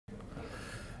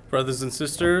Brothers and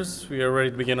sisters, we are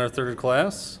ready to begin our third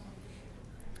class.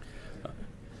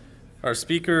 Our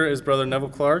speaker is Brother Neville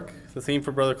Clark. The theme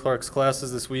for Brother Clark's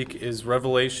classes this week is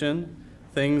Revelation,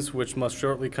 Things Which Must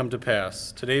Shortly Come to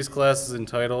Pass. Today's class is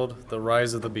entitled The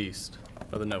Rise of the Beast.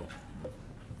 Brother Neville.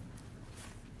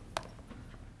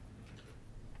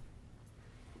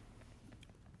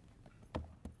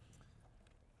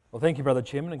 Well, thank you, Brother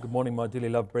Chairman, and good morning, my dearly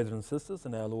loved brothers and sisters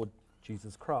in our Lord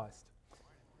Jesus Christ.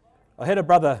 I had a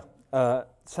brother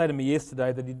say to me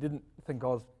yesterday that he didn't think I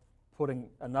was putting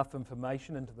enough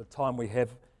information into the time we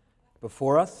have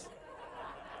before us.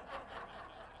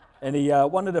 And he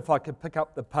wondered if I could pick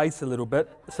up the pace a little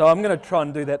bit. So I'm going to try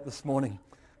and do that this morning.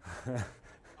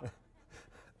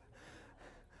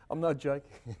 I'm not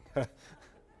joking.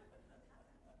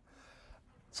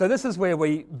 So this is where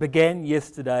we began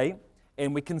yesterday.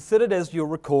 And we considered, as you'll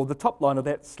recall, the top line of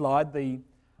that slide, the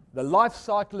life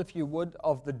cycle, if you would,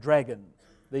 of the dragon,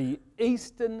 the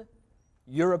Eastern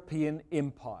European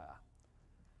Empire.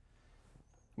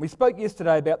 We spoke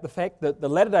yesterday about the fact that the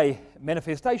latter-day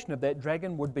manifestation of that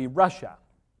dragon would be Russia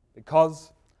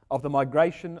because of the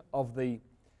migration of the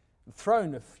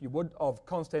throne, if you would, of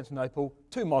Constantinople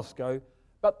to Moscow,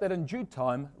 but that in due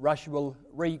time Russia will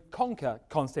reconquer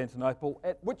Constantinople,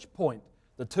 at which point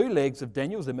the two legs of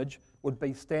Daniel's image would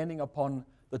be standing upon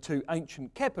the two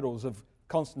ancient capitals of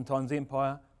Constantine's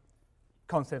empire,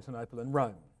 Constantinople and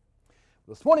Rome.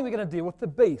 This morning we're going to deal with the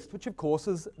beast, which of course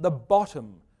is the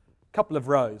bottom couple of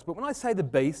rows. But when I say the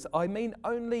beast, I mean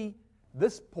only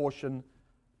this portion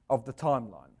of the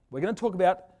timeline. We're going to talk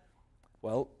about,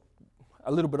 well,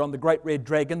 a little bit on the great red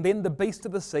dragon, then the beast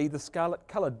of the sea, the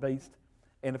scarlet-coloured beast,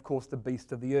 and of course the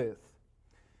beast of the earth.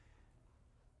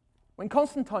 When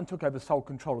Constantine took over sole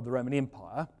control of the Roman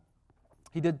Empire,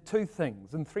 he did two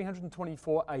things. In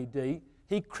 324 AD,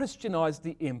 he Christianized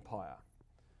the empire.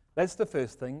 That's the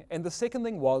first thing. And the second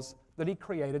thing was that he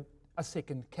created a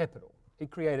second capital. He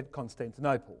created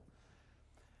Constantinople.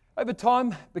 Over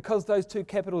time, because those two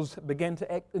capitals began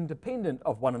to act independent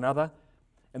of one another,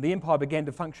 and the empire began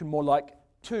to function more like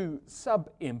two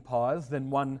sub-empires than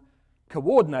one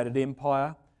coordinated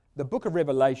empire, the book of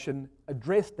Revelation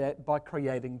addressed that by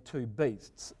creating two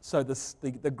beasts. So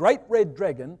the great red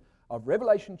dragon of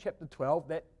Revelation chapter 12,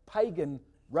 that pagan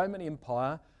Roman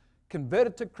Empire,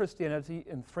 converted to Christianity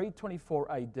in 324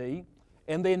 AD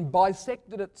and then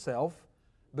bisected itself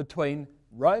between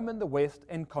Rome in the west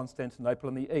and Constantinople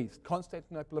in the east.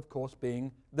 Constantinople, of course,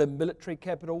 being the military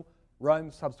capital, Rome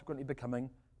subsequently becoming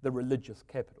the religious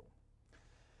capital.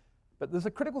 But there's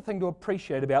a critical thing to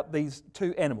appreciate about these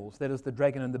two animals, that is the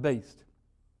dragon and the beast.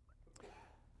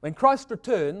 When Christ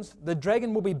returns, the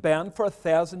dragon will be bound for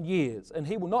 1,000 years, and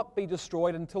he will not be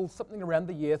destroyed until something around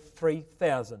the year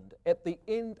 3000, at the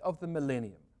end of the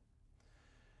millennium.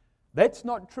 That's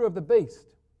not true of the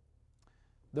beast.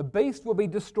 The beast will be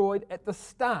destroyed at the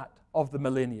start of the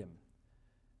millennium.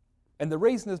 And the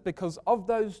reason is because of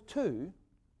those two,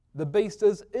 the beast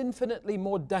is infinitely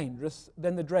more dangerous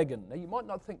than the dragon. Now, you might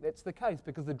not think that's the case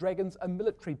because the dragon's a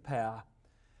military power.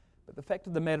 But the fact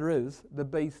of the matter is, the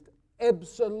beast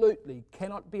absolutely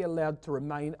cannot be allowed to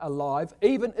remain alive,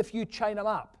 even if you chain him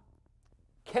up.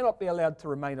 Cannot be allowed to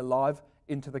remain alive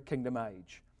into the kingdom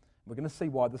age. We're going to see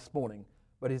why this morning,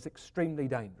 but he's extremely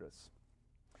dangerous.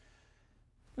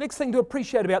 Next thing to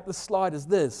appreciate about this slide is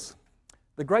this.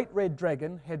 The great red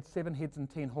dragon had 7 heads and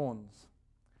 10 horns.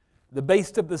 The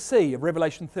beast of the sea of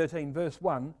Revelation 13 verse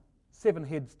 1, 7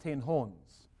 heads, 10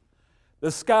 horns. The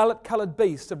scarlet-coloured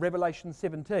beast of Revelation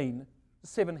 17,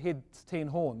 7 heads, 10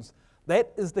 horns.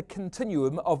 That is the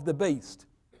continuum of the beast.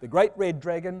 The great red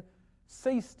dragon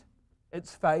ceased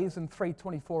its phase in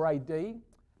 324 AD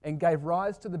and gave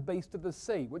rise to the beast of the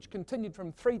sea, which continued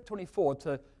from 324 to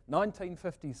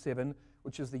 1957,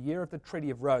 which is the year of the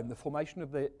Treaty of Rome, the formation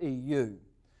of the EU.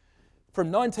 From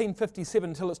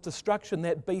 1957 until its destruction,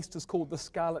 that beast is called the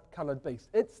scarlet-coloured beast.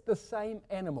 It's the same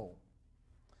animal.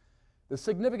 The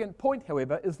significant point,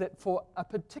 however, is that for a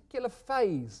particular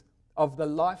phase of the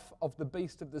life of the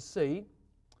beast of the sea,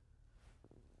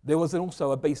 there was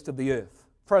also a beast of the earth.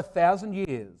 For 1,000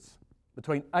 years,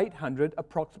 between 800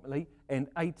 approximately and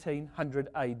 1800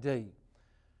 AD.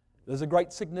 There's a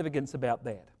great significance about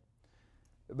that.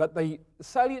 But the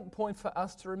salient point for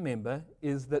us to remember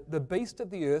is that the beast of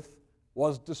the earth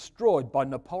was destroyed by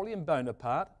Napoleon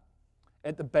Bonaparte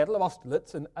at the Battle of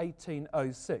Austerlitz in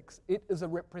 1806. It is a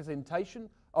representation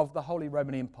of the Holy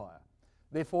Roman Empire.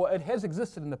 Therefore, it has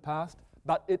existed in the past,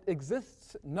 but it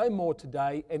exists no more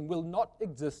today and will not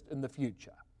exist in the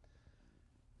future.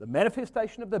 The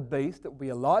manifestation of the beast that will be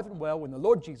alive and well when the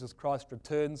Lord Jesus Christ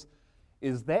returns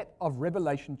is that of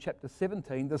Revelation chapter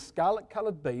 17, the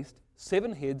scarlet-coloured beast,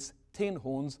 7 heads, 10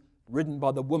 horns, ridden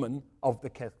by the woman of the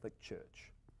Catholic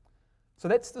Church. So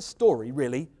that's the story,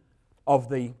 really, of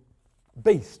the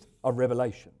beast of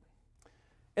Revelation.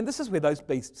 And this is where those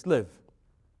beasts live.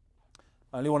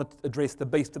 I only want to address the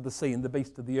beast of the sea and the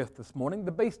beast of the earth this morning.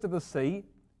 The beast of the sea,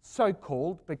 so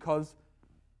called because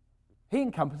he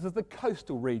encompasses the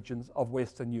coastal regions of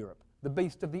Western Europe. The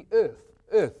beast of the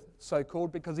earth, so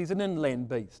called because he's an inland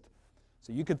beast.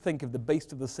 So you could think of the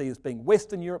beast of the sea as being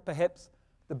Western Europe perhaps,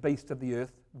 the beast of the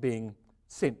earth being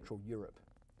Central Europe.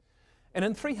 And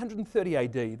in 330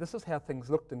 AD, this is how things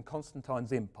looked in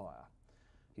Constantine's empire.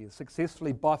 He has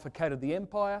successfully bifurcated the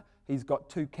empire. He's got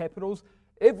 2 capitals.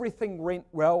 Everything went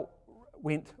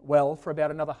well for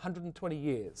about another 120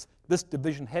 years. This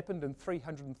division happened in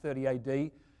 330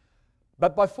 AD.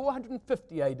 But by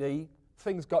 450 AD,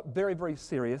 things got very, very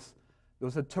serious. There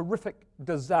was a terrific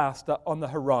disaster on the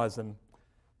horizon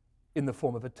in the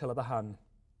form of Attila the Hun.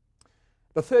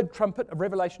 The third trumpet of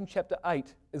Revelation chapter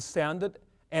 8 is sounded,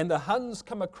 and the Huns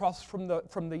come across from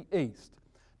the east.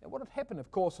 Now, what had happened,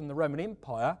 of course, in the Roman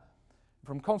Empire,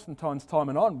 from Constantine's time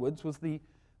and onwards, was the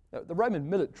Roman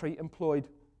military employed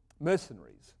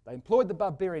mercenaries. They employed the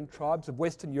barbarian tribes of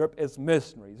Western Europe as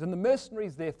mercenaries, and the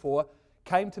mercenaries, therefore,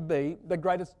 came to be the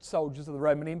greatest soldiers of the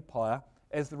Roman Empire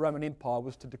as the Roman Empire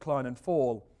was to decline and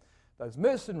fall. Those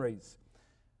mercenaries,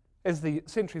 as the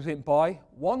centuries went by,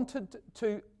 wanted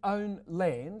to own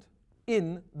land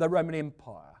in the Roman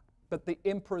Empire, but the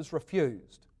emperors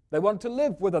refused. They wanted to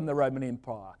live within the Roman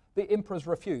Empire. The emperors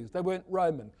refused. They weren't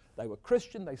Roman. They were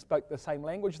Christian. They spoke the same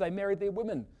language. They married their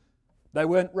women. They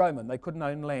weren't Roman. They couldn't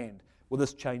own land. Well,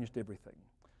 this changed everything.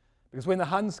 Because when the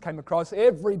Huns came across,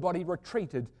 everybody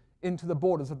retreated into the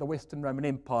borders of the Western Roman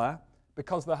Empire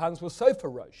because the Huns were so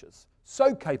ferocious,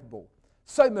 so capable,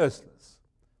 so merciless,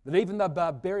 that even the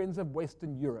barbarians of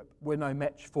Western Europe were no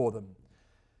match for them.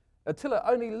 Attila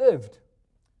only lived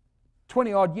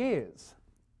 20-odd years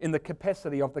in the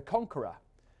capacity of the conqueror,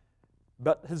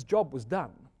 but his job was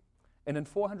done. And in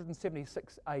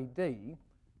 476 AD,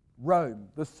 Rome,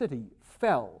 the city,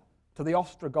 fell to the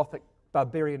Ostrogothic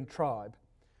barbarian tribe.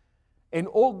 And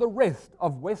all the rest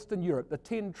of Western Europe, the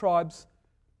 10 tribes,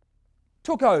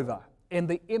 took over, and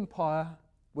the empire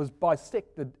was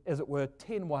bisected, as it were,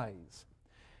 10 ways.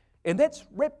 And that's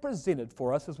represented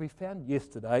for us, as we found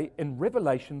yesterday, in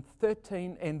Revelation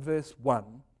 13 and verse 1,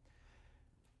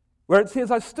 where it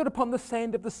says, I stood upon the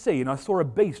sand of the sea, and I saw a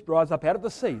beast rise up out of the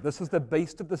sea. This is the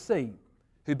beast of the sea,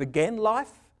 who began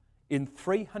life in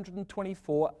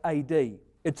 324 AD.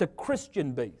 It's a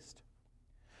Christian beast.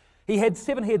 He had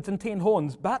 7 heads and 10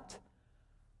 horns, but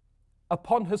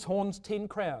upon his horns 10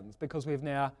 crowns, because we've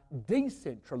now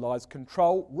decentralized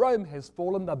control. Rome has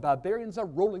fallen, the barbarians are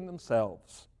ruling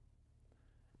themselves.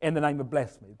 And the name of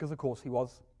blasphemy, because of course he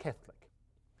was Catholic.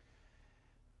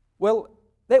 Well,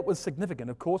 that was significant,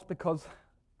 of course, because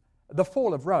the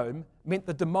fall of Rome meant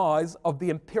the demise of the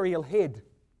imperial head.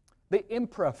 The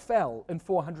emperor fell in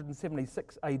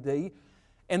 476 AD,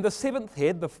 and the 7th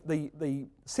head, the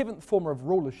 7th form of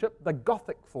rulership, the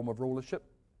Gothic form of rulership,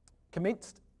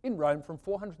 commenced in Rome from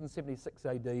 476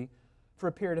 AD for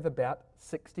a period of about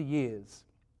 60 years.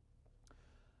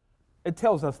 It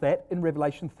tells us that in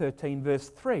Revelation 13 verse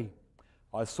 3.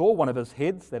 I saw one of his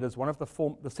heads, that is one of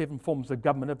the 7 forms of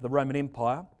government of the Roman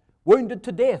Empire, wounded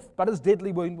to death, but his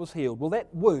deadly wound was healed. Well,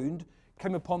 that wound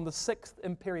came upon the 6th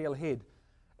imperial head,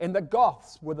 and the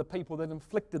Goths were the people that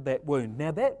inflicted that wound.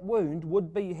 Now that wound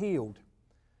would be healed,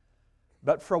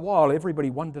 but for a while everybody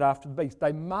wondered after the beast.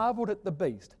 They marveled at the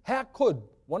beast. How could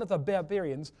one of the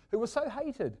barbarians who was so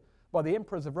hated by the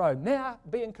emperors of Rome now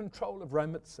be in control of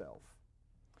Rome itself?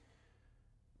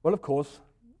 Well, of course,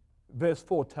 verse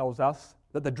 4 tells us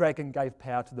that the dragon gave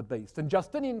power to the beast. And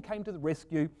Justinian came to the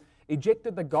rescue,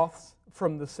 ejected the Goths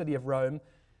from the city of Rome,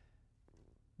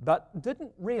 but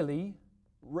didn't really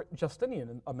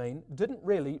reinstall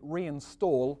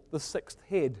the 6th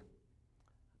head.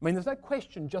 I mean, there's no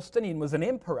question Justinian was an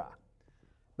emperor,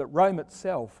 but Rome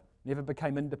itself never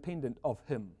became independent of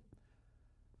him.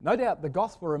 No doubt the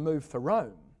Goths were removed from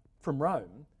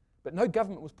Rome, but no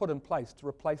government was put in place to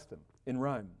replace them in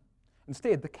Rome.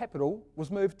 Instead, the capital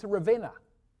was moved to Ravenna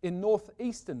in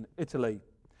northeastern Italy.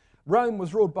 Rome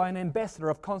was ruled by an ambassador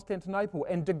of Constantinople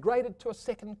and degraded to a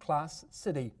second-class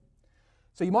city.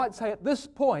 So you might say at this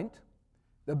point,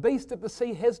 the beast of the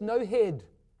sea has no head.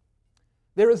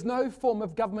 There is no form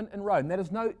of government in Rome. There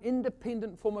is no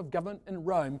independent form of government in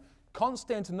Rome.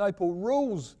 Constantinople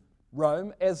rules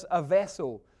Rome as a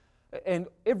vassal, and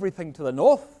everything to the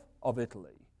north of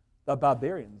Italy, the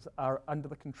barbarians are under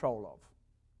the control of.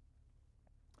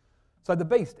 So the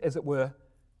beast, as it were,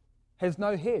 has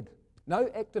no head, no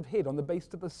active head on the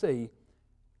beast of the sea,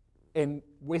 and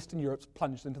Western Europe's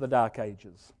plunged into the Dark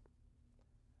Ages.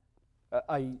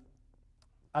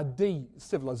 A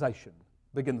de-civilization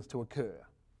begins to occur.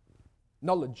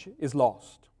 Knowledge is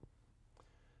lost.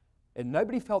 And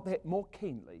nobody felt that more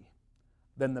keenly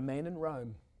than the man in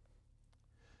Rome.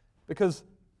 Because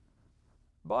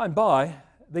by and by,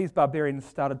 these barbarians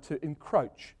started to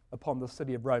encroach upon the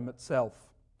city of Rome itself.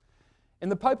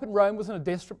 And the Pope in Rome was in a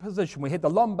desperate position. We had the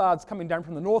Lombards coming down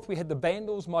from the north, we had the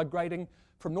Vandals migrating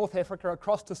from North Africa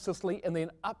across to Sicily and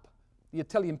then up the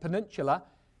Italian peninsula,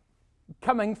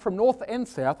 coming from north and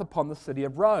south upon the city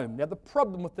of Rome. Now the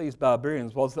problem with these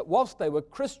barbarians was that whilst they were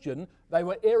Christian, they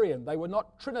were Arian, they were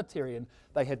not Trinitarian.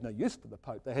 They had no use for the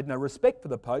Pope, they had no respect for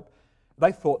the Pope.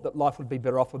 They thought that life would be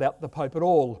better off without the Pope at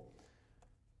all.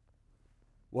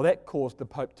 Well, that caused the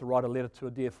Pope to write a letter to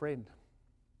a dear friend.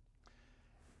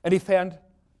 And he found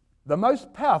the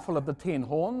most powerful of the 10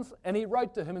 horns, and he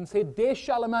wrote to him and said, "Dear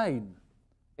Charlemagne,"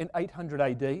 in 800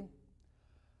 AD,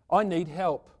 "I need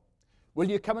help. Will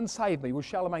you come and save me?" Well,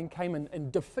 Charlemagne came in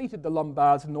and defeated the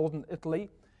Lombards in northern Italy,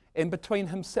 and between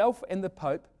himself and the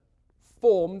Pope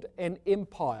formed an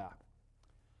empire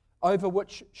over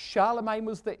which Charlemagne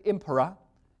was the emperor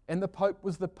and the Pope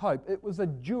was the Pope. It was a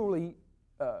duly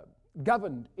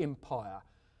governed empire.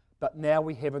 But now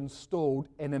we have installed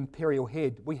an imperial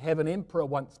head. We have an emperor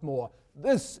once more.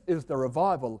 This is the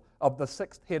revival of the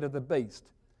 6th head of the beast.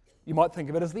 You might think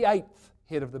of it as the 8th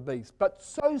head of the beast. But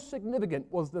so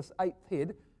significant was this 8th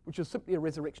head, which is simply a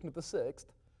resurrection of the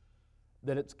 6th,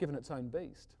 that it's given its own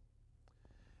beast.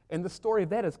 And the story of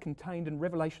that is contained in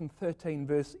Revelation 13,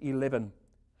 verse 11.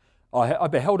 I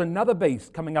beheld another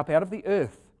beast coming up out of the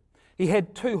earth. He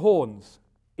had 2 horns,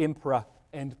 emperor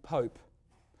and pope.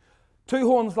 2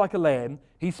 horns like a lamb,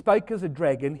 he spoke as a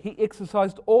dragon, he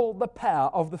exercised all the power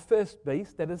of the first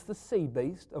beast, that is the sea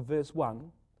beast of verse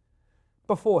 1,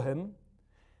 before him.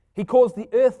 He caused the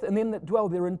earth and them that dwell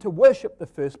therein to worship the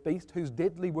first beast, whose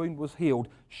deadly wound was healed.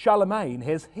 Charlemagne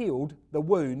has healed the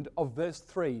wound of verse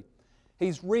 3.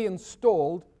 He's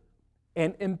reinstalled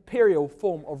an imperial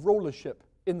form of rulership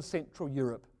in Central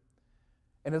Europe.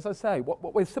 And as I say,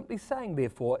 what we're simply saying,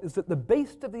 therefore, is that the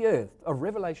beast of the earth of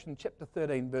Revelation chapter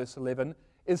 13, verse 11,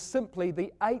 is simply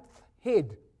the 8th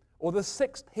head, or the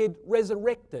 6th head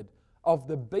resurrected of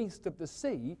the beast of the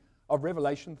sea of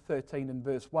Revelation 13 and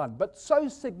verse 1. But so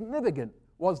significant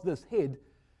was this head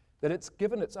that it's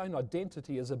given its own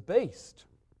identity as a beast.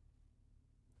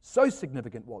 So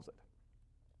significant was it.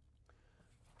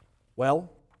 Well,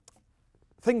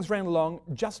 things ran along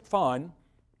just fine.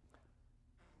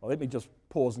 Well, let me just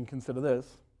pause and consider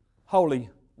this. Holy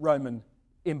Roman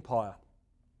Empire.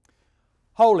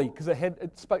 Holy, because it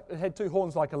had 2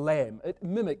 horns like a lamb. It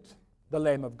mimicked the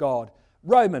Lamb of God.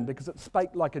 Roman, because it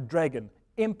spake like a dragon.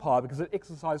 Empire, because it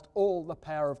exercised all the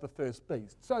power of the first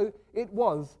beast. So it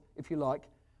was, if you like,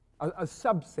 a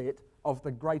subset of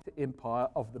the greater empire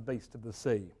of the beast of the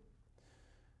sea.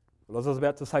 Well, as I was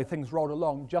about to say, things rolled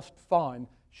along just fine.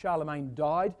 Charlemagne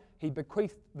died. He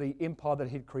bequeathed the empire that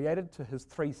he'd created to his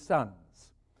 3 sons.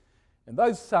 And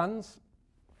those sons,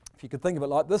 if you could think of it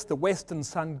like this, the western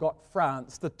son got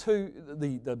France. The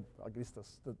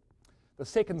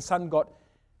second son got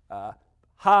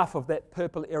half of that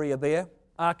purple area there,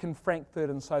 Aachen, Frankfurt,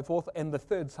 and so forth, and the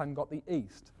third son got the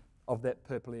east of that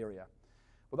purple area.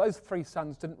 Well, those 3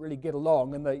 sons didn't really get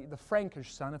along, and the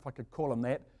Frankish son, if I could call him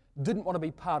that, didn't want to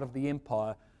be part of the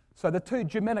empire. So the 2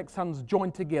 Germanic sons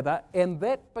joined together, and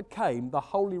that became the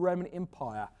Holy Roman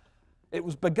Empire. It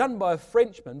was begun by a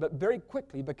Frenchman, but very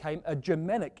quickly became a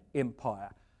Germanic empire.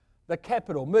 The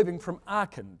capital moving from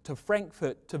Aachen to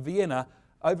Frankfurt to Vienna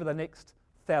over the next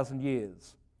 1,000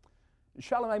 years.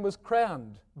 Charlemagne was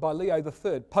crowned by Leo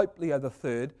III, Pope Leo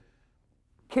III,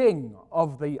 king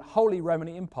of the Holy Roman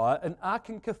Empire in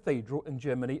Aachen Cathedral in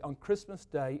Germany on Christmas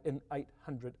Day in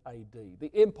 800 AD.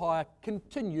 The empire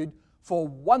continued for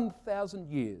 1,000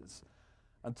 years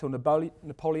until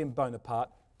Napoleon Bonaparte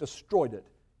destroyed it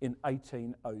in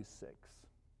 1806.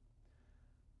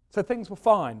 So things were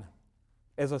fine,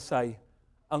 as I say,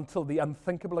 until the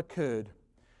unthinkable occurred.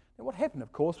 Now what happened,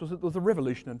 of course, was that there was a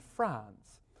revolution in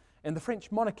France, and the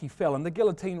French monarchy fell, and the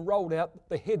guillotine rolled out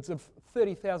the heads of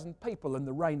 30,000 people in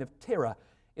the reign of terror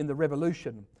in the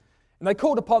revolution. And they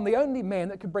called upon the only man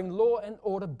that could bring law and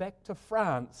order back to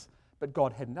France. But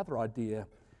God had another idea.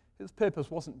 His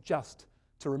purpose wasn't just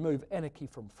to remove anarchy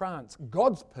from France.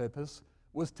 God's purpose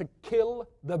was to kill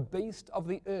the beast of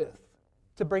the earth,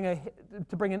 to bring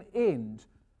an end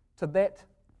to that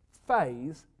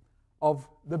phase of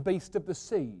the beast of the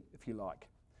sea, if you like.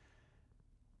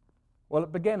 Well,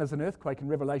 it began as an earthquake in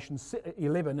Revelation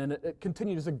 11, and it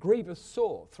continued as a grievous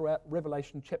sore throughout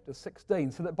Revelation chapter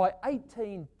 16, so that by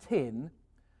 1810,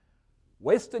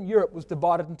 Western Europe was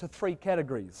divided into three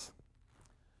categories.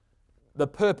 The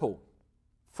purple,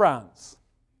 France.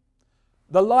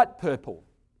 The light purple,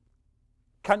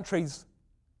 countries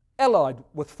allied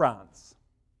with France.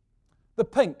 The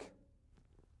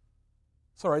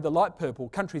light purple,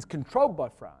 countries controlled by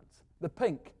France. The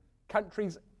pink,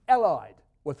 countries allied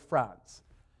with France.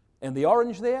 And the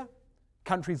orange there,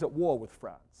 countries at war with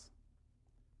France.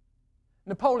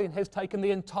 Napoleon has taken the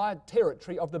entire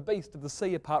territory of the beast of the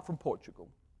sea apart from Portugal.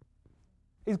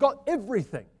 He's got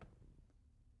everything.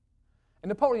 And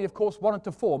Napoleon, of course, wanted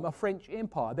to form a French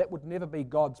empire. That would never be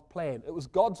God's plan. It was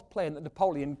God's plan that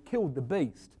Napoleon killed the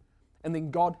beast, and then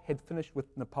God had finished with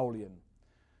Napoleon.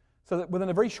 So that within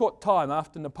a very short time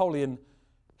after Napoleon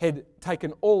had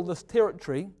taken all this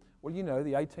territory, well, you know,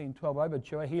 the 1812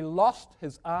 overture, he lost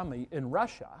his army in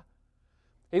Russia.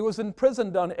 He was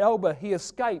imprisoned on Elba. He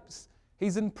escapes.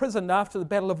 He's imprisoned after the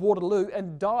Battle of Waterloo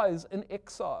and dies in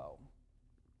exile.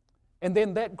 And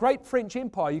then that great French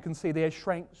empire, you can see there,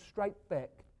 shrank straight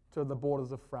back to the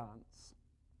borders of France.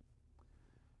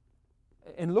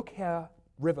 And look how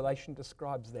Revelation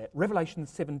describes that. Revelation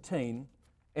 17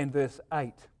 and verse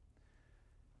 8.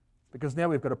 Because now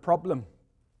we've got a problem.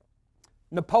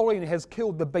 Napoleon has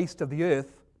killed the beast of the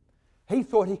earth. He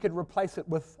thought he could replace it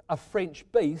with a French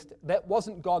beast. That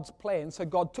wasn't God's plan, so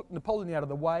God took Napoleon out of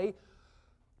the way.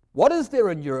 What is there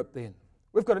in Europe then?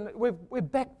 We're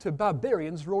back to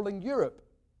barbarians ruling Europe.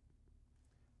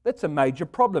 That's a major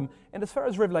problem. And as far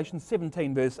as Revelation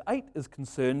 17 verse 8 is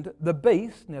concerned, the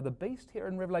beast, now the beast here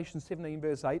in Revelation 17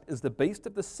 verse 8 is the beast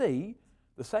of the sea,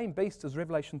 the same beast as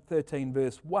Revelation 13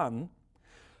 verse 1.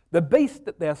 The beast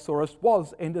that thou sawest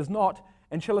was and is not,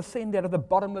 and shall ascend out of the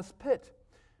bottomless pit.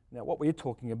 Now what we're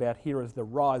talking about here is the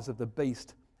rise of the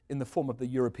beast in the form of the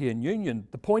European Union.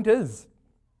 The point is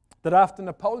that after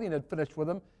Napoleon had finished with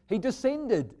him, he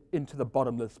descended into the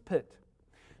bottomless pit.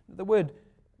 The word,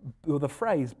 or the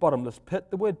phrase bottomless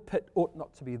pit, the word pit ought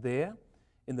not to be there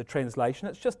in the translation.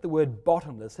 It's just the word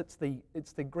bottomless. It's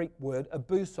the Greek word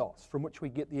abusos, from which we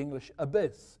get the English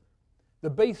abyss. The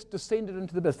beast descended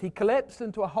into the abyss. He collapsed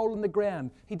into a hole in the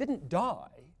ground. He didn't die.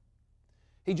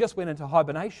 He just went into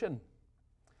hibernation.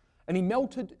 And he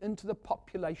melted into the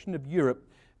population of Europe.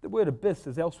 The word abyss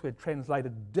is elsewhere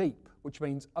translated deep, which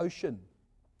means ocean.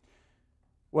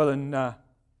 Well, in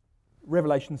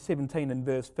Revelation 17 and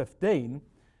verse 15,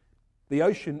 the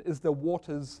ocean is the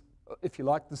waters, if you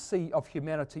like, the sea of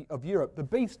humanity of Europe. The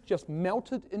beast just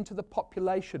melted into the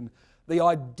population. The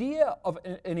idea of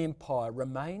an empire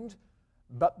remained,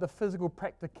 but the physical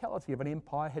practicality of an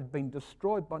empire had been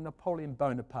destroyed by Napoleon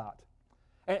Bonaparte.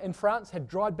 And France had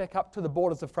dried back up to the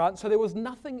borders of France, so there was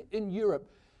nothing in Europe.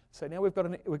 So now we've got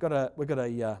a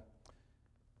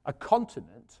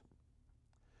continent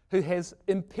who has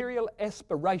imperial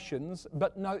aspirations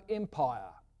but no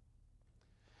empire.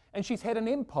 And she's had an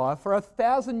empire for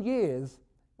 1,000 years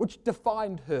which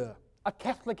defined her, a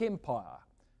Catholic empire,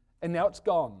 and now it's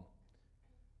gone.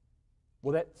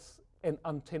 Well, that's an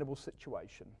untenable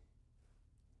situation.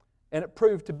 And it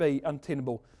proved to be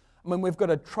untenable. I mean, we've got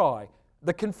to try.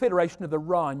 The Confederation of the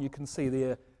Rhine, you can see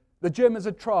there, the Germans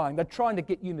are trying. They're trying to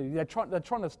get unity. They're trying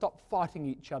to stop fighting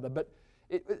each other, but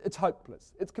it's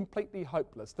hopeless. It's completely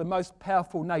hopeless. The most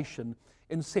powerful nation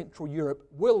in Central Europe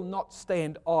will not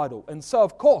stand idle. And so,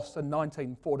 of course, in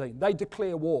 1914, they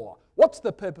declare war. What's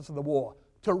the purpose of the war?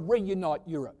 To reunite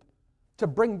Europe, to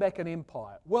bring back an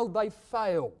empire. Well, they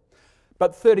fail.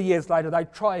 But 30 years later, they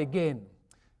try again.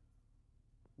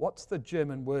 What's the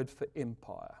German word for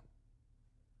empire?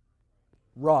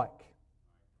 Reich.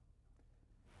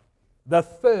 The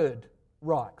Third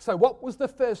Reich. So what was the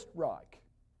First Reich?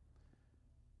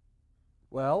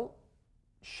 Well,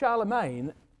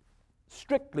 Charlemagne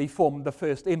strictly formed the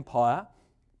First Empire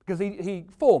because he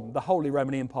formed the Holy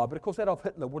Roman Empire. But of course Adolf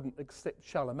Hitler wouldn't accept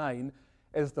Charlemagne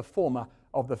as the former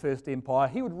of the First Empire.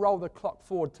 He would roll the clock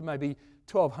forward to maybe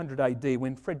 1200 AD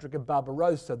when Frederick of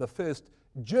Barbarossa, the first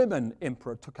German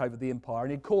emperor, took over the empire,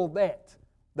 and he called that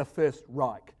the First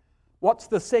Reich. What's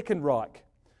the Second Reich?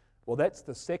 Well, that's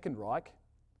the Second Reich.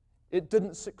 It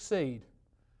didn't succeed,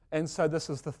 and so this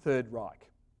is the Third Reich.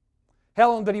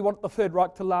 How long did he want the Third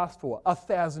Reich to last for?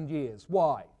 1,000 years.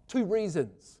 Why? 2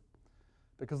 reasons.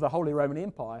 Because the Holy Roman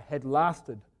Empire had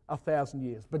lasted 1,000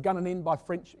 years, begun and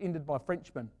ended by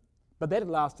Frenchmen. But that had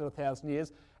lasted 1,000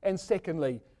 years. And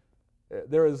secondly,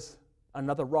 there is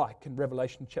another Reich in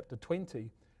Revelation chapter 20,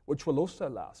 which will also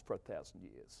last for 1,000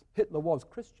 years. Hitler was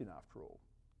Christian after all,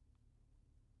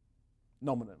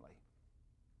 nominally.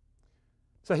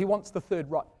 So he wants the Third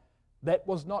Reich. That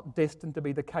was not destined to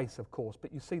be the case, of course,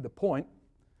 but you see the point.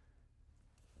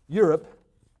 Europe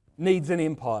needs an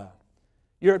empire.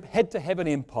 Europe had to have an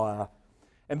empire.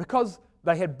 And because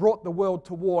they had brought the world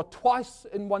to war twice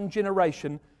in one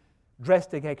generation,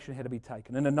 drastic action had to be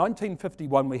taken. And in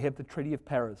 1951, we have the Treaty of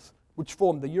Paris, which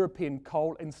formed the European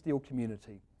coal and steel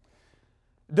community.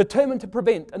 Determined to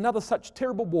prevent another such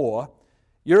terrible war,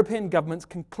 European governments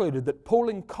concluded that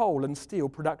pooling coal and steel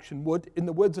production would, in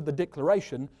the words of the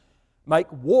Declaration,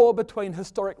 make war between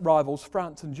historic rivals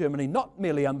France and Germany not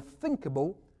merely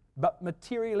unthinkable, but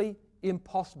materially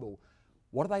impossible.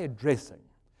 What are they addressing?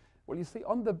 Well, you see,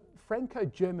 on the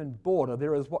Franco-German border,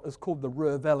 there is what is called the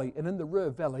Ruhr Valley, and in the Ruhr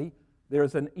Valley, there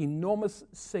is an enormous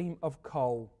seam of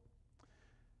coal.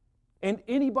 And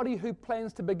anybody who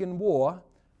plans to begin war,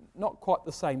 not quite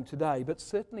the same today, but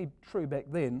certainly true back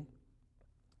then,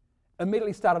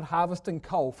 immediately started harvesting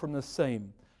coal from this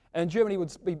seam. And Germany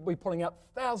would be pulling out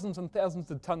thousands and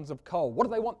thousands of tons of coal. What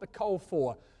do they want the coal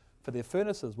for? For their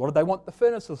furnaces. What do they want the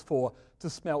furnaces for? To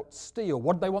smelt steel.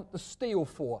 What do they want the steel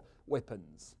for?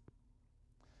 Weapons.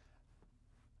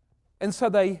 And so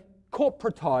they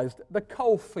corporatized the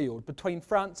coal field between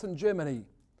France and Germany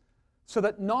so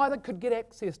that neither could get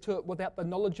access to it without the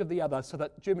knowledge of the other, so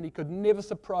that Germany could never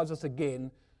surprise us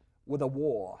again with a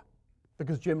war,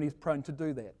 because Germany is prone to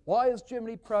do that. Why is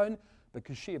Germany prone?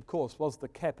 Because she, of course, was the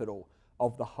capital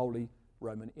of the Holy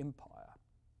Roman Empire.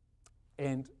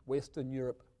 And Western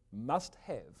Europe must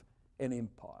have an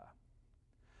empire.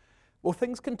 Well,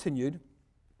 things continued,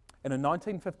 and in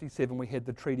 1957 we had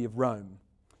the Treaty of Rome.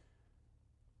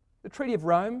 The Treaty of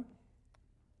Rome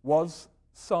was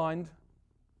signed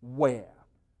where?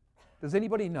 Does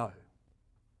anybody know?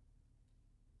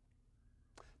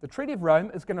 The Treaty of Rome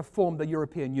is going to form the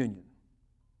European Union,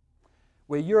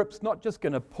 where Europe's not just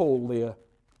going to pool their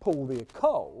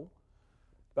coal,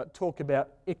 but talk about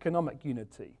economic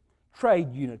unity,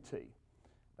 trade unity,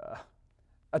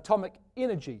 atomic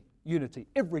energy unity,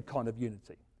 every kind of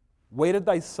unity. Where did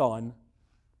they sign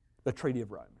the Treaty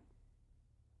of Rome?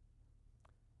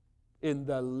 In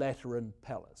the Lateran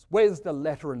Palace. Where's the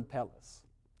Lateran Palace?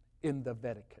 In the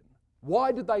Vatican.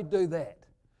 Why did they do that?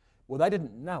 Well, they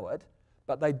didn't know it,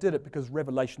 but they did it because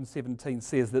Revelation 17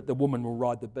 says that the woman will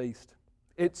ride the beast.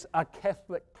 It's a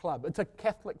Catholic club. It's a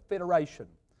Catholic federation.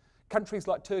 Countries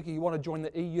like Turkey who want to join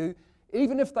the EU,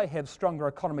 even if they have stronger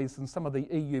economies than some of the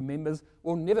EU members,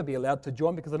 will never be allowed to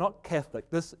join because they're not Catholic.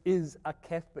 This is a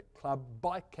Catholic club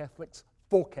by Catholics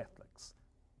for Catholics.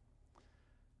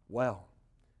 Wow.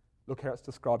 Look how it's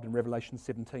described in Revelation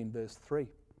 17, verse 3.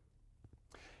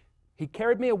 He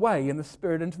carried me away in the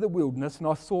Spirit into the wilderness, and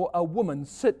I saw a woman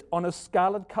sit on a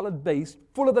scarlet-coloured beast,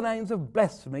 full of the names of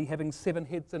blasphemy, having 7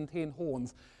 heads and 10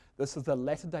 horns. This is the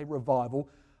latter-day revival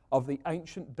of the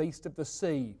ancient beast of the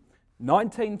sea.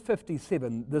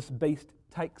 1957, this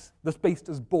beast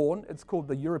is born. It's called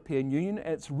the European Union,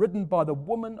 and it's ridden by the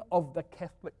woman of the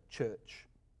Catholic Church.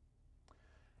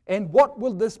 And what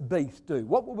will this beast do?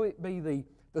 What will be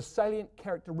the salient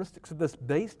characteristics of this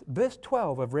beast? Verse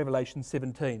 12 of Revelation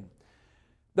 17.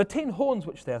 The 10 horns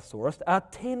which thou sawest are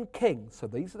 10 kings. So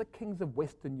these are the kings of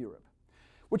Western Europe,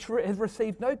 which have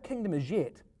received no kingdom as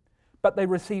yet, but they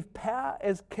receive power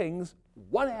as kings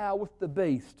 1 hour with the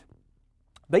beast.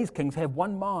 These kings have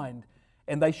one mind,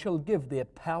 and they shall give their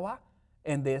power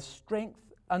and their strength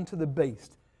unto the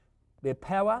beast. Their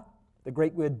power, the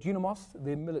Greek word dunamos,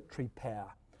 their military power.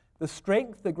 The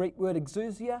strength, the Greek word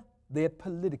exousia, their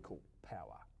political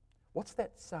power. What's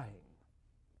that saying?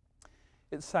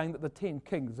 It's saying that the 10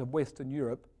 kings of Western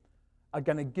Europe are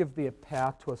going to give their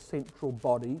power to a central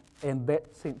body, and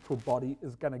that central body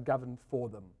is going to govern for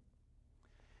them.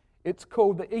 It's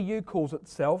called, the EU calls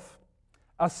itself,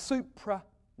 a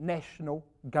supranational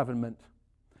government.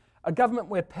 A government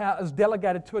where power is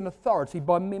delegated to an authority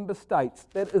by member states.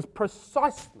 That is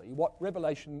precisely what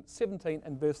Revelation 17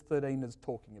 and verse 13 is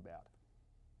talking about.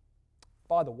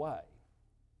 By the way,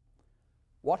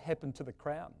 what happened to the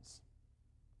crowns?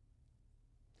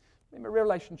 Remember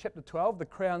Revelation chapter 12, the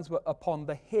crowns were upon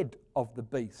the head of the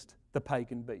beast, the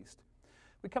pagan beast.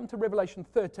 We come to Revelation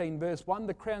 13 verse 1,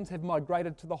 the crowns have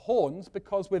migrated to the horns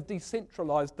because we've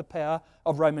decentralized the power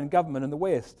of Roman government in the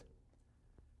West.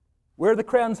 Where are the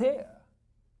crowns here?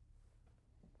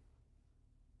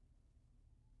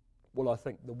 Well, I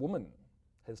think the woman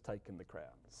has taken the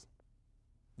crowns.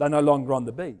 They're no longer on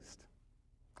the beast.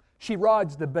 She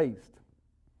rides the beast.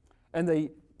 And the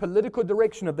political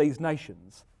direction of these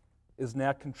nations is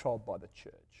now controlled by the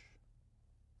church.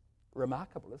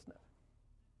 Remarkable, isn't it?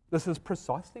 This is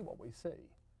precisely what we see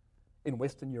in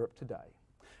Western Europe today.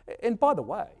 And by the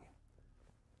way,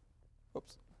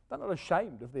 They're not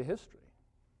ashamed of their history.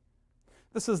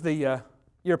 This is the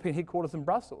European headquarters in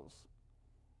Brussels.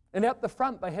 And out the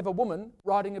front they have a woman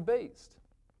riding a beast.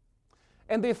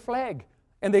 And their flag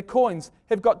and their coins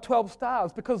have got 12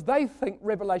 stars because they think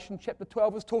Revelation chapter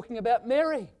 12 is talking about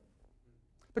Mary.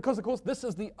 Because, of course, this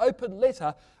is the open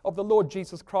letter of the Lord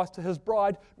Jesus Christ to his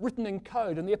bride, written in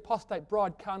code, and the apostate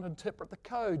bride can't interpret the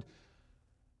code.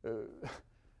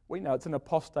 We know it's an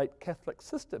apostate Catholic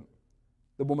system.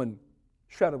 The woman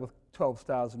shrouded with 12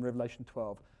 stars in Revelation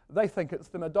 12. They think it's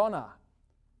the Madonna.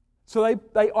 So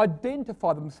they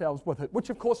identify themselves with it, which,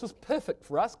 of course, is perfect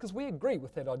for us because we agree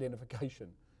with that identification,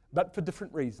 but for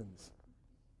different reasons.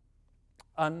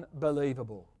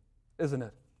 Unbelievable, isn't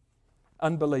it?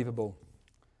 Unbelievable.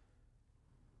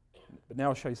 But now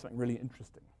I'll show you something really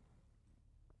interesting.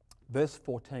 Verse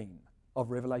 14 of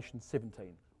Revelation 17.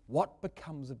 What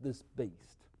becomes of this beast?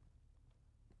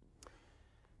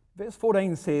 Verse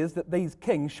 14 says that these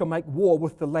kings shall make war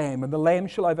with the Lamb, and the Lamb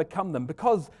shall overcome them,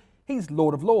 because he's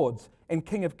Lord of lords and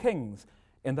King of kings,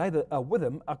 and they that are with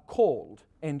him are called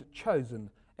and chosen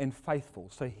and faithful.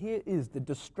 So here is the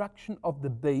destruction of the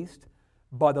beast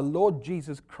by the Lord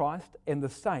Jesus Christ and the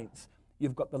saints.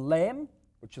 You've got the Lamb,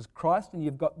 which is Christ, and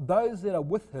you've got those that are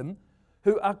with him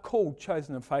who are called,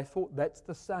 chosen, and faithful. That's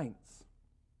the saints.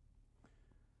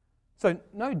 So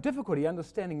no difficulty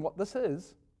understanding what this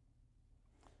is,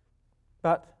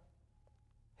 but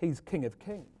he's King of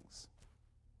kings.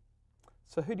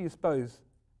 So who do you suppose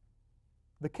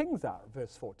the kings are,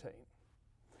 verse 14?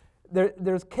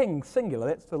 There's king singular,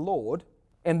 that's the Lord,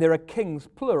 and there are kings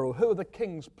plural. Who are the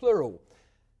kings plural?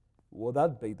 Well,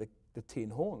 that'd be the 10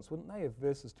 horns, wouldn't they, of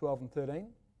verses 12 and 13?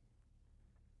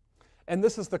 And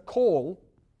this is the call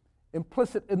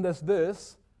implicit in this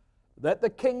verse that the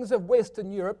kings of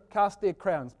Western Europe cast their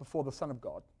crowns before the Son of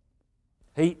God.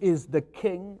 He is the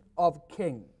King of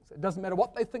kings. It doesn't matter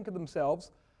what they think of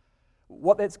themselves.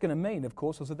 What that's going to mean, of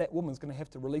course, is that woman's going to have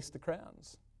to release the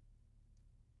crowns.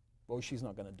 Well, she's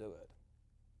not going to do it.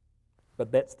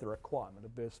 But that's the requirement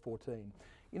of verse 14.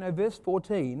 You know, verse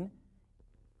 14,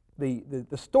 the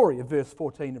story of verse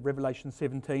 14 of Revelation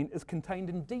 17 is contained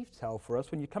in detail for us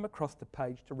when you come across the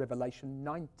page to Revelation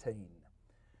 19.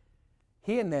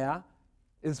 Here now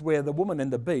is where the woman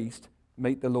and the beast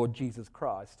meet the Lord Jesus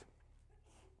Christ.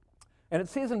 And it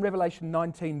says in Revelation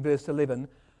 19, verse 11,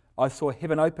 I saw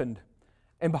heaven opened,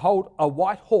 and behold, a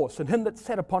white horse, and him that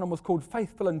sat upon him was called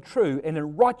Faithful and True, and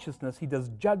in righteousness he does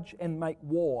judge and make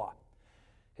war.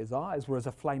 His eyes were as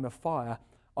a flame of fire.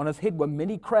 On his head were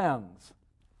many crowns,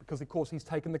 because of course he's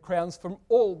taken the crowns from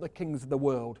all the kings of the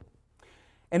world.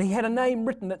 And he had a name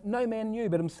written that no man knew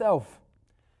but himself.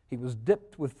 He was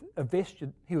clothed with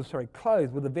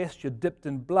a vesture dipped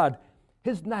in blood.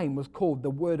 His name was called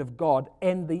the Word of God,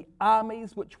 and the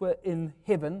armies which were in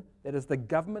heaven, that is the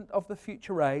government of the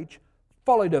future age,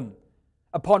 followed him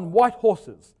upon white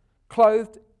horses,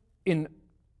 clothed in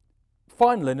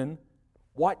fine linen,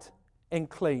 white and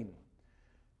clean.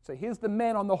 So here's the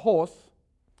man on the horse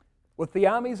with the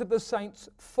armies of the saints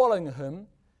following him,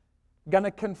 going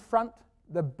to confront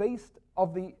the beast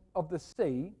of the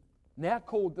sea, now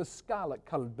called the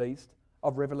scarlet-coloured beast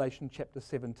of Revelation chapter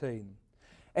 17.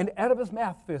 And out of his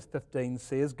mouth, verse 15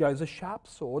 says, goes a sharp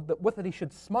sword, that with it he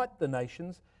should smite the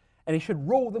nations, and he should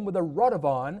rule them with a rod of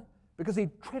iron, because he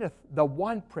treadeth the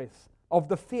winepress of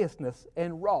the fierceness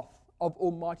and wrath of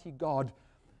Almighty God.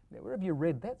 Now, where have you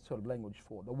read that sort of language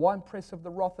for? The winepress of the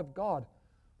wrath of God.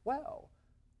 Well,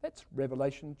 that's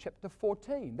Revelation chapter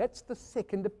 14. That's the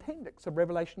second appendix of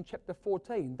Revelation chapter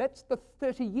 14. That's the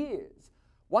 30 years,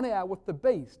 1 hour with the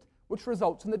beast, which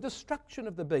results in the destruction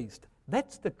of the beast.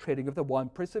 That's the treading of the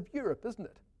winepress of Europe, isn't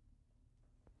it?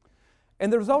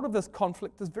 And the result of this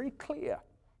conflict is very clear.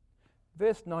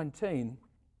 Verse 19,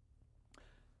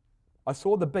 I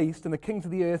saw the beast and the kings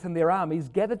of the earth and their armies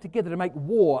gathered together to make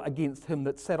war against him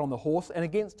that sat on the horse and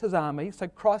against his army. So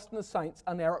Christ and the saints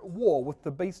are now at war with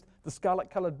the beast, the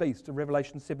scarlet-coloured beast of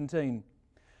Revelation 17.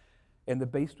 And the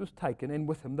beast was taken, and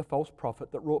with him the false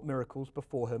prophet that wrought miracles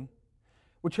before him,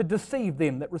 which had deceived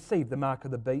them that received the mark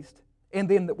of the beast, and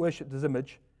them that worshipped his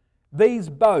image. These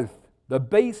both, the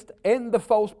beast and the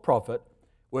false prophet,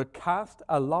 were cast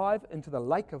alive into the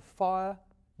lake of fire,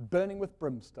 burning with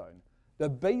brimstone. The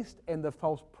beast and the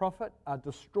false prophet are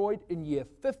destroyed in year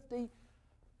 50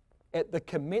 at the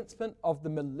commencement of the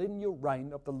millennial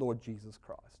reign of the Lord Jesus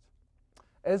Christ,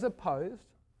 as opposed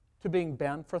to being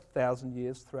bound for 1,000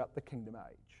 years throughout the kingdom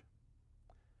age.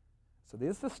 So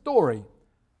there's the story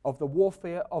of the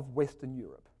warfare of Western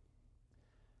Europe.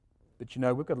 But you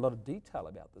know, we've got a lot of detail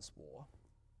about this war,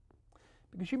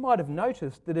 Because you might have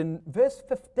noticed that in verse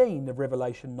 15 of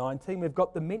Revelation 19, we've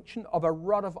got the mention of a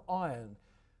rod of iron.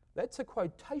 That's a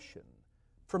quotation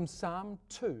from Psalm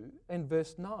 2 and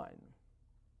verse 9.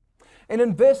 And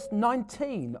in verse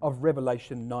 19 of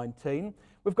Revelation 19,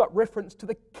 we've got reference to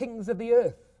the kings of the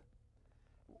earth.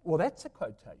 Well, that's a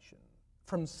quotation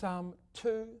from Psalm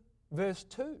 2, verse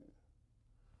 2.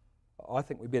 I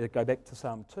think we better go back to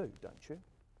Psalm 2, don't you?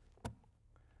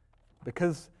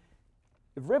 Because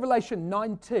if Revelation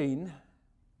 19,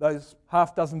 those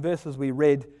half dozen verses we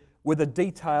read, were the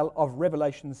detail of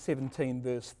Revelation 17,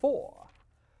 verse 4,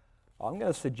 I'm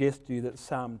going to suggest to you that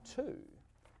Psalm 2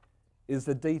 is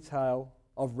the detail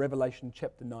of Revelation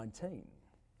chapter 19.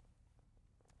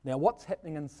 Now, what's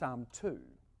happening in Psalm 2?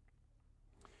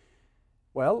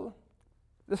 Well,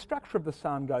 the structure of the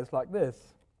psalm goes like this.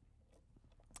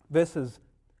 Verses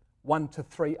 1 to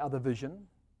 3 are the vision.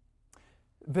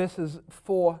 Verses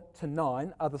 4 to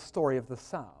 9 are the story of the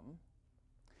psalm.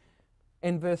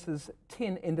 And verses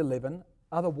 10 and 11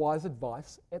 are the wise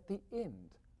advice at the end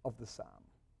of the psalm.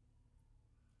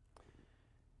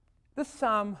 This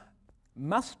psalm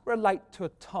must relate to a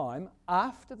time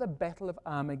after the Battle of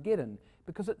Armageddon,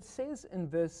 because it says in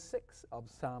verse 6 of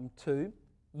Psalm 2,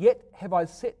 "Yet have I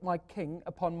set my king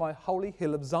upon my holy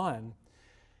hill of Zion."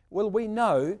 Well, we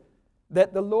know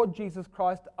that the Lord Jesus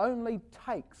Christ only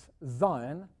takes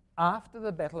Zion after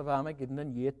the Battle of Armageddon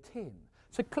in year 10.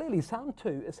 So clearly Psalm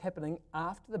 2 is happening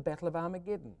after the Battle of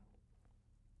Armageddon.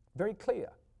 Very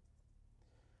clear.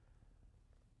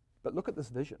 But look at this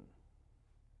vision.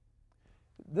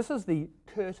 This is the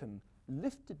curtain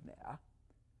lifted now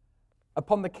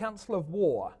upon the council of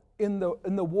war in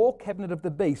the war cabinet of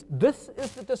the beast. This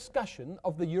is the discussion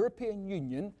of the European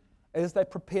Union as they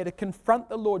prepare to confront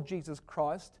the Lord Jesus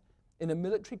Christ in a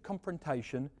military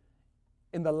confrontation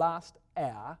in the last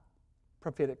hour,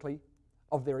 prophetically,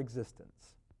 of their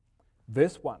existence.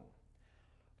 Verse 1.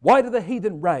 "Why do the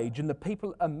heathen rage and the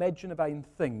people imagine a vain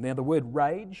thing?" Now the word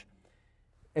rage,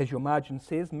 as your margin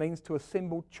says, means to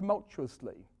assemble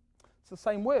tumultuously. It's the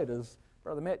same word as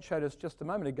Brother Matt showed us just a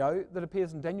moment ago that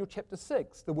appears in Daniel chapter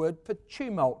 6, the word for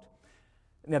tumult.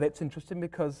 Now that's interesting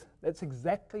because that's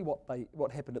exactly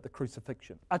what happened at the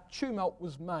crucifixion. A tumult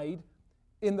was made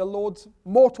in the Lord's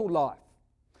mortal life.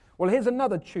 Well, here's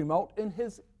another tumult in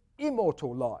his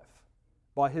immortal life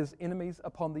by his enemies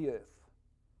upon the earth.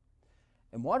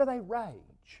 And why do they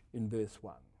rage in verse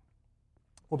 1?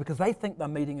 Well, because they think they're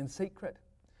meeting in secret.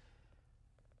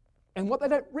 And what they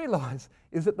don't realise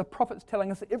is that the prophet's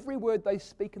telling us every word they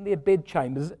speak in their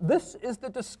bedchambers. This is the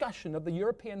discussion of the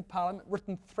European Parliament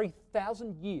written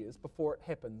 3,000 years before it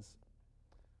happens.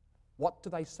 What do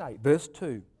they say? Verse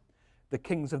 2, the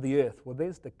kings of the earth. Well,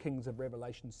 there's the kings of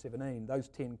Revelation 17, those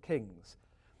 10 kings.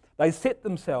 They set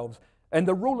themselves, and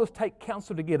the rulers take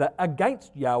counsel together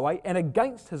against Yahweh and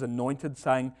against his anointed,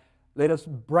 saying, "Let us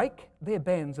break their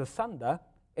bands asunder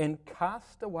and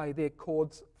cast away their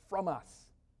cords from us."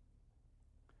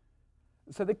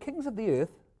 So the kings of the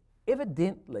earth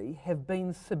evidently have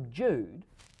been subdued,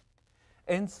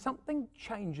 and something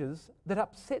changes that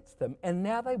upsets them, and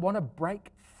now they want to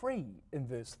break free in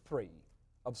verse 3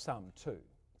 of Psalm 2.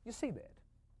 You see that?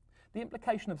 The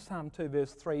implication of Psalm 2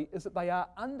 verse 3 is that they are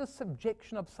under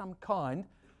subjection of some kind,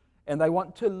 and they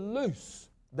want to loose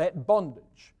that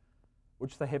bondage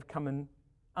which they have come in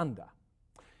under.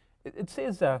 It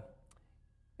says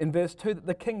in verse 2 that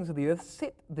the kings of the earth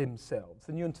set themselves.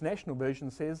 The New International Version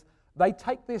says they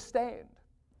take their stand.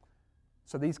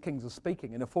 So these kings are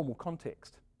speaking in a formal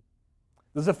context.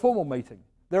 There's a formal meeting.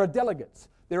 There are delegates.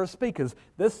 There are speakers.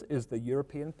 This is the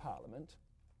European Parliament,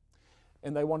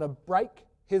 and they want to break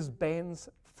his bands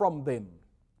from them.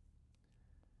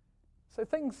 So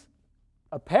things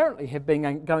apparently have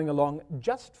been going along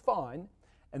just fine,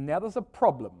 and now there's a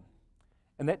problem.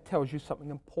 And that tells you something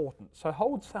important. So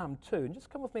hold Psalm 2 and just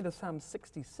come with me to Psalm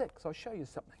 66. I'll show you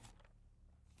something.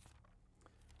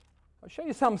 I'll show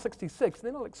you Psalm 66, and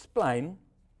then I'll explain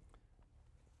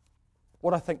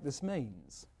what I think this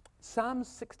means. Psalm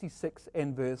 66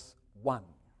 and verse 1.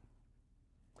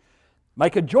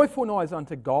 "Make a joyful noise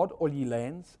unto God, all ye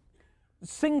lands.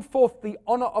 Sing forth the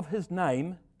honour of his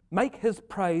name. Make his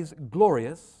praise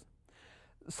glorious.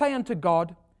 Say unto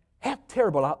God, how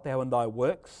terrible art thou in thy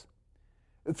works.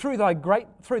 Through the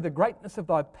greatness of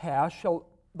thy power shall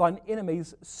thine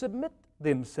enemies submit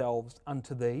themselves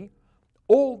unto thee.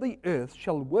 All the earth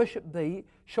shall worship thee,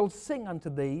 shall sing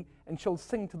unto thee, and shall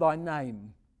sing to thy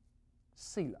name.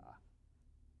 Selah."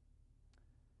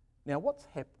 Now what's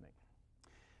happening?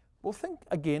 Well, think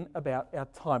again about our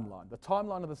timeline, the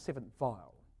timeline of the seventh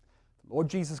vial. The Lord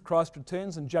Jesus Christ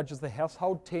returns and judges the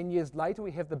household. 10 years later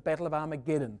we have the Battle of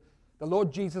Armageddon. the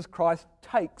Lord Jesus Christ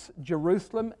takes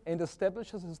Jerusalem and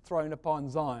establishes his throne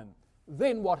upon Zion.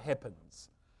 Then what happens?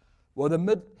 Well, the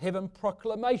mid-heaven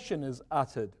proclamation is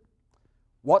uttered.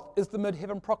 What is the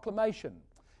mid-heaven proclamation?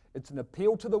 It's an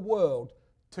appeal to the world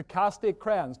to cast their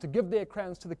crowns, to give their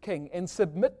crowns to the king and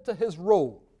submit to his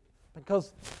rule.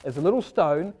 Because as a little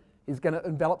stone, he's going to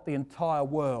envelop the entire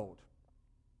world.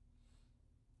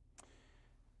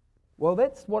 Well,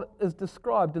 that's what is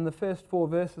described in the first 4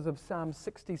 verses of Psalm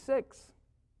 66.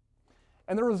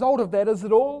 And the result of that is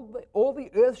that all the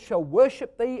earth shall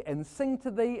worship thee and sing to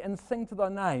thy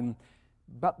name.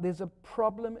 But there's a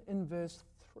problem in verse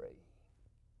 3.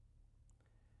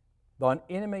 Thine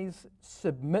enemies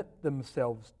submit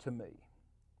themselves to me.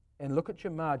 And look at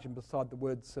your margin beside the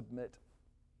word submit.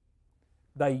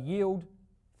 They yield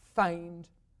feigned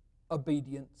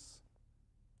obedience.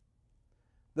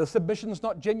 The submission's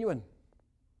not genuine.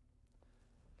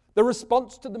 The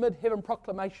response to the mid-heaven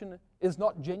proclamation is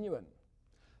not genuine.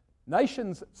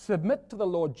 Nations submit to the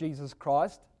Lord Jesus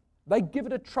Christ. They give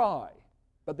it a try,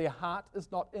 but their heart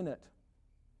is not in it.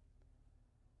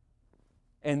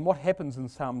 And what happens in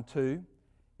Psalm 2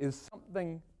 is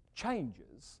something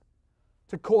changes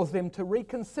to cause them to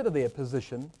reconsider their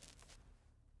position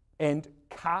and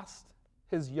cast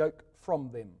his yoke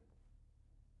from them.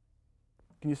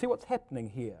 Can you see what's happening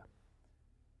here?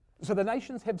 So the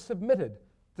nations have submitted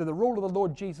to the rule of the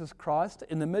Lord Jesus Christ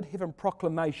in the mid-heaven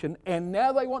proclamation, and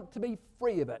now they want to be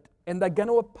free of it, and they're going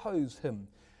to oppose him.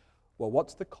 Well,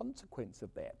 what's the consequence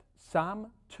of that? Psalm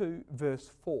 2,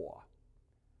 verse 4.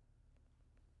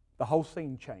 The whole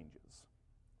scene changes,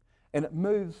 and it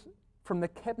moves from the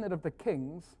cabinet of the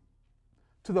kings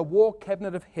to the war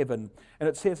cabinet of heaven. And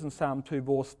it says in Psalm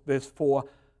 2, verse 4,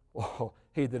 oh,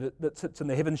 he that sits in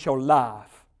the heavens shall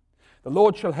laugh. The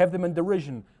Lord shall have them in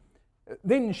derision.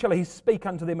 Then shall he speak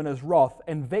unto them in his wrath,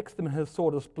 and vex them in his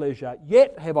sore displeasure.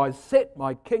 Yet have I set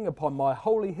my king upon my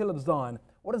holy hill of Zion.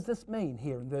 What does this mean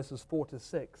here in verses 4 to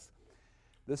 6?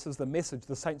 This is the message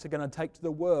the saints are going to take to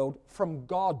the world from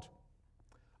God.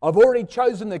 I've already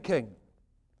chosen the king.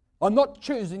 I'm not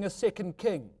choosing a second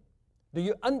king. Do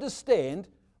you understand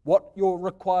what you're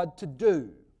required to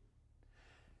do?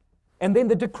 And then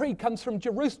the decree comes from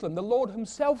Jerusalem. The Lord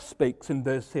himself speaks in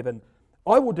verse 7.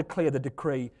 I will declare the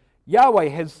decree. Yahweh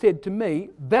has said to me,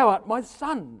 thou art my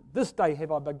son. This day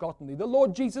have I begotten thee. The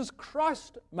Lord Jesus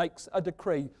Christ makes a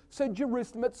decree. So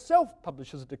Jerusalem itself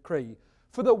publishes a decree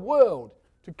for the world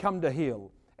to come to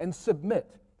heel and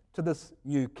submit to this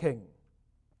new king.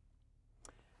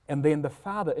 And then the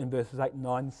Father in verses 8 and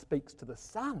 9 speaks to the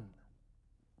Son.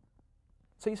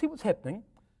 So you see what's happening?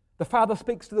 The Father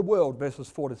speaks to the world, verses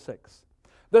 4 to 6.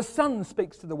 The Son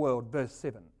speaks to the world, verse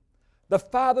 7. The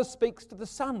Father speaks to the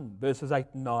Son, verses 8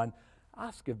 and 9.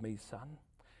 Ask of me, Son,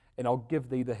 and I'll give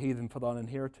thee the heathen for thine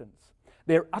inheritance,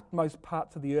 their utmost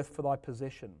parts of the earth for thy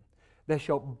possession. Thou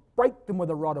shalt break them with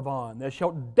a rod of iron. Thou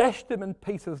shalt dash them in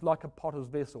pieces like a potter's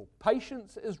vessel.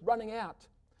 Patience is running out.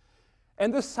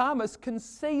 And the psalmist can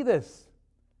see this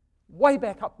way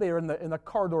back up there in the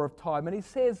corridor of time. And he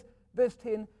says, verse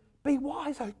 10, be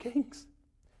wise, O kings.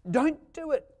 Don't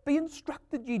do it. Be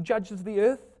instructed, ye judges of the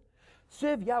earth.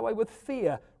 Serve Yahweh with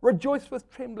fear. Rejoice with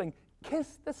trembling.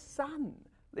 Kiss the Son,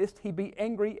 lest he be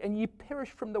angry and ye perish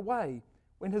from the way,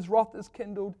 when his wrath is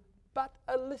kindled but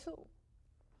a little.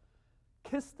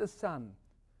 Kiss the Son.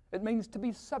 It means to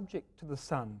be subject to the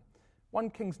Son. 1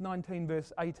 Kings 19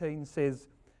 verse 18 says,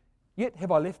 Yet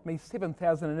have I left me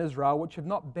 7,000 in Israel, which have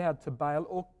not bowed to Baal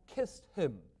or kissed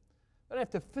him. They don't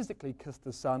have to physically kiss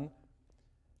the Son,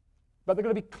 but they're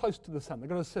going to be close to the Son. They're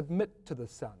going to submit to the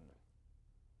Son.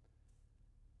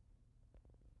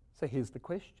 So here's the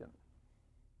question.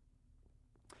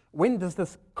 When does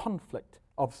this conflict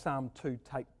of Psalm 2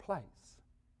 take place?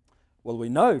 Well, we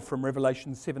know from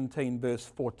Revelation 17 verse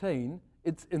 14,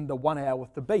 it's in the 1 hour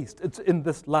with the beast. It's in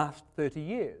this last 30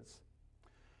 years.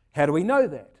 How do we know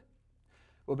that?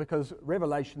 Well, because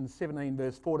Revelation 17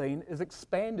 verse 14 is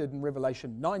expanded in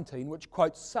Revelation 19, which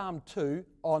quotes Psalm 2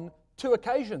 on 2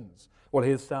 occasions. Well,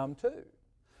 here's Psalm 2.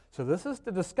 So this is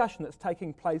the discussion that's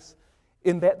taking place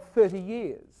in that 30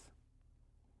 years.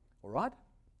 All right?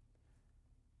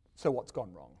 So what's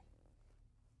gone wrong?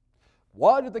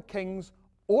 Why do the kings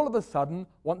all of a sudden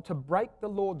want to break the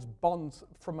Lord's bonds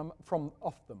from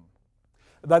off them?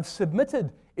 They've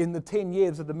submitted in the 10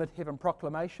 years of the mid-heaven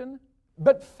proclamation,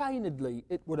 but feignedly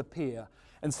it would appear.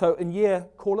 And so in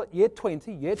call it year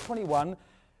 20, year 21,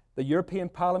 the European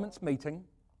Parliament's meeting,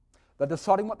 they're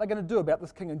deciding what they're going to do about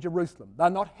this king in Jerusalem. They're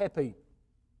not happy.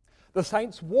 The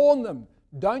saints warn them,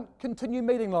 don't continue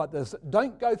meeting like this.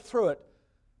 Don't go through it.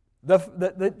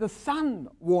 The Son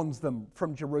warns them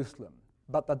from Jerusalem.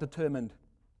 but they're determined.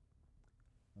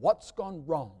 What's gone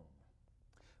wrong?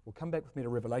 Well, come back with me to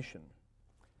Revelation.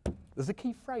 There's a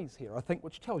key phrase here, I think,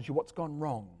 which tells you what's gone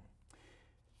wrong.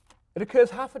 It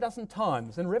occurs half a dozen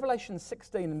times. In Revelation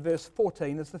 16 and verse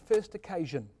 14 is the first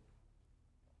occasion.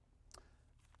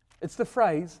 It's the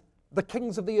phrase, the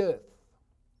kings of the earth.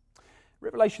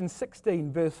 Revelation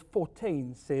 16 verse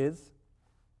 14 says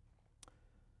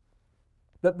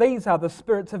that these are the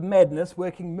spirits of madness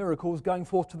working miracles, going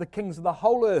forth to the kings of the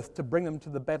whole earth to bring them to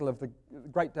the battle of the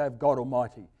great day of God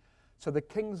Almighty. So the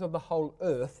kings of the whole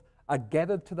earth are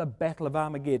gathered to the battle of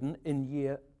Armageddon in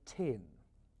year 10.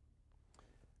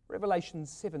 Revelation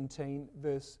 17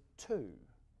 verse 2.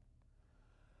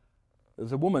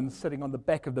 There's a woman sitting on the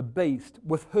back of the beast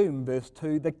with whom, verse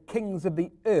 2, the kings of the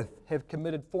earth have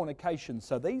committed fornication.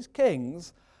 So these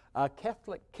kings are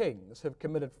Catholic kings who have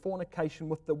committed fornication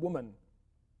with the woman.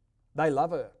 They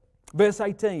love her. Verse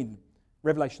 18,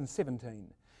 Revelation 17.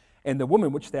 And the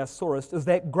woman which thou sawest is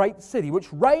that great city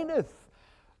which reigneth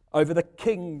over the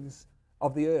kings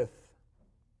of the earth.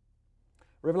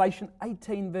 Revelation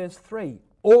 18 verse 3.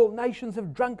 All nations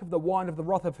have drunk of the wine of the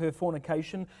wrath of her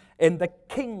fornication, and the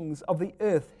kings of the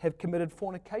earth have committed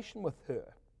fornication with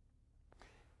her.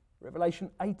 Revelation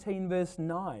 18 verse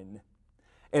 9.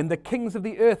 And the kings of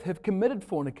the earth have committed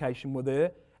fornication with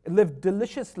her, and lived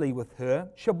deliciously with her,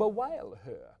 shall bewail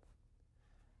her.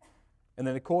 And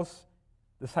then, of course,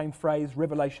 the same phrase,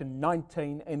 Revelation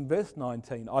 19 and verse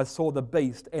 19. I saw the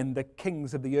beast and the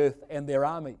kings of the earth and their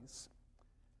armies.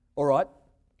 All right,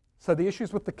 so the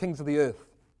issues with the kings of the earth.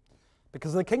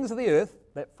 Because the kings of the earth,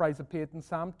 that phrase appeared in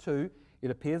Psalm 2,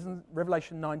 it appears in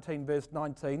Revelation 19 verse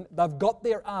 19, they've got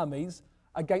their armies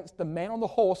against the man on the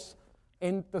horse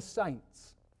and the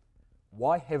saints.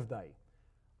 Why have they?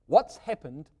 What's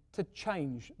happened to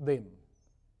change them?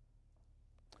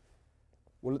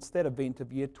 Well, it's that event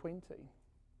of year 20.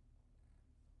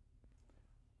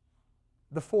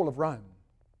 The fall of Rome.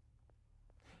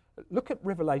 Look at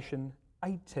Revelation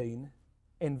 18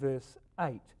 and verse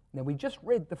 8. Now, we just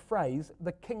read the phrase,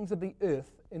 the kings of the earth,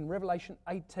 in Revelation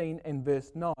 18 and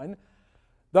verse 9.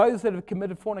 Those that have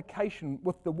committed fornication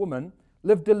with the woman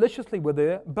live deliciously with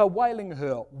her, bewailing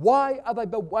her. Why are they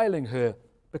bewailing her?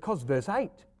 Because verse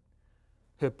 8,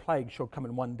 her plague shall come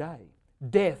in one day.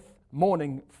 Death,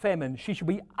 mourning, famine, she shall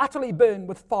be utterly burned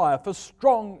with fire, for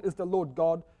strong is the Lord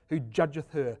God who judgeth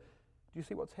her. Do you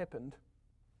see what's happened?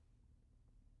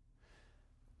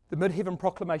 The mid-heaven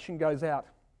proclamation goes out,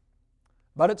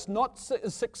 but it's not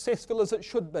as successful as it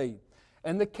should be.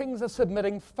 And the kings are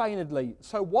submitting feignedly.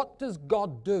 So what does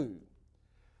God do?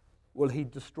 Well, he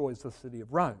destroys the city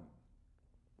of Rome.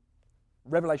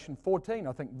 Revelation 14,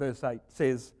 I think verse 8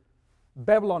 says,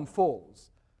 Babylon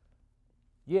falls.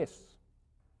 Yes.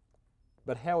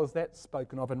 But how is that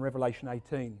spoken of in Revelation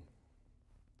 18?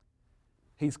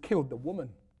 He's killed the woman.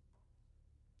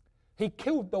 He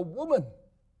killed the woman.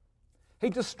 He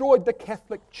destroyed the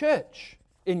Catholic Church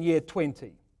in year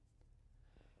 20.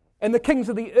 And the kings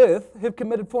of the earth who've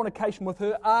committed fornication with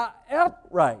her are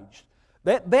outraged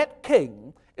that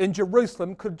king in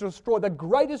Jerusalem could destroy the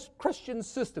greatest Christian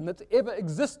system that's ever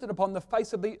existed upon the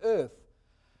face of the earth.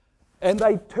 And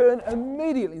they turn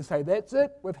immediately and say, that's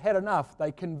it, we've had enough.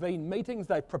 They convene meetings,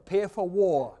 they prepare for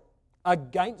war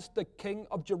against the king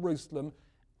of Jerusalem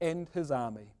and his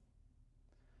army.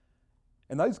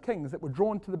 And those kings that were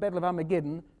drawn to the battle of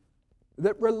Armageddon,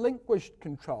 that relinquished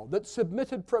control, that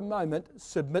submitted for a moment,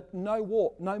 submit no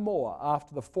more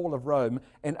after the fall of Rome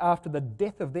and after the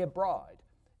death of their bride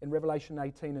in Revelation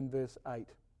 18 and verse 8.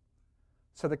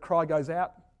 So the cry goes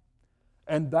out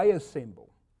and they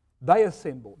assemble. They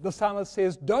assemble. The psalmist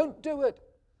says, don't do it.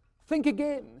 Think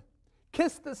again.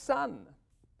 Kiss the Son.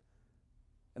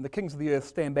 And the kings of the earth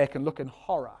stand back and look in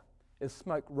horror as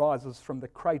smoke rises from the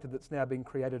crater that's now been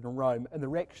created in Rome. And the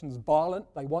reaction's violent.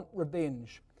 They want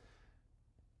revenge.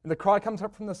 And the cry comes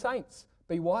up from the saints.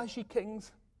 Be wise, ye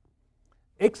kings.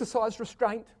 Exercise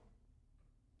restraint.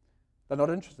 They're not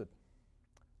interested.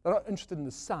 They're not interested in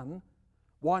the Son.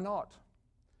 Why not?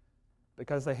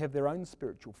 Because they have their own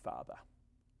spiritual father.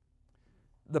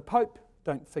 The Pope,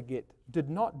 don't forget, did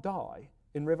not die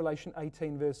in Revelation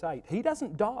 18 verse 8. He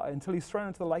doesn't die until he's thrown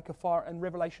into the lake of fire in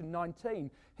Revelation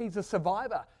 19. He's a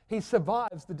survivor. He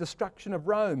survives the destruction of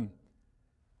Rome.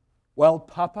 Well,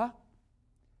 Papa,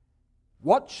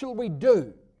 what shall we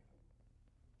do?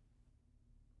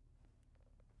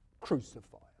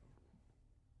 Crucify him.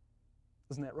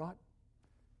 Isn't that right?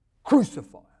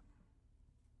 Crucify him.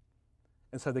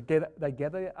 And so they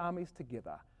gather their armies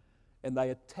together and they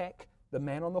attack the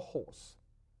man on the horse.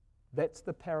 That's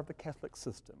the power of the Catholic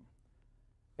system.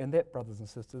 And that, brothers and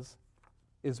sisters,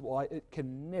 is why it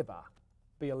can never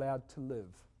be allowed to live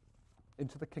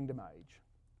into the kingdom age.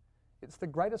 It's the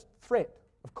greatest threat,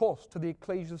 of course, to the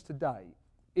ecclesias today.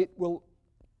 It will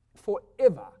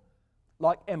forever,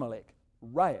 like Amalek,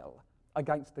 rail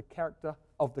against the character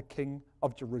of the King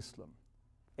of Jerusalem,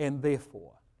 and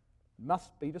therefore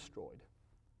must be destroyed,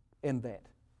 and that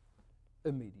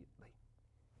immediately.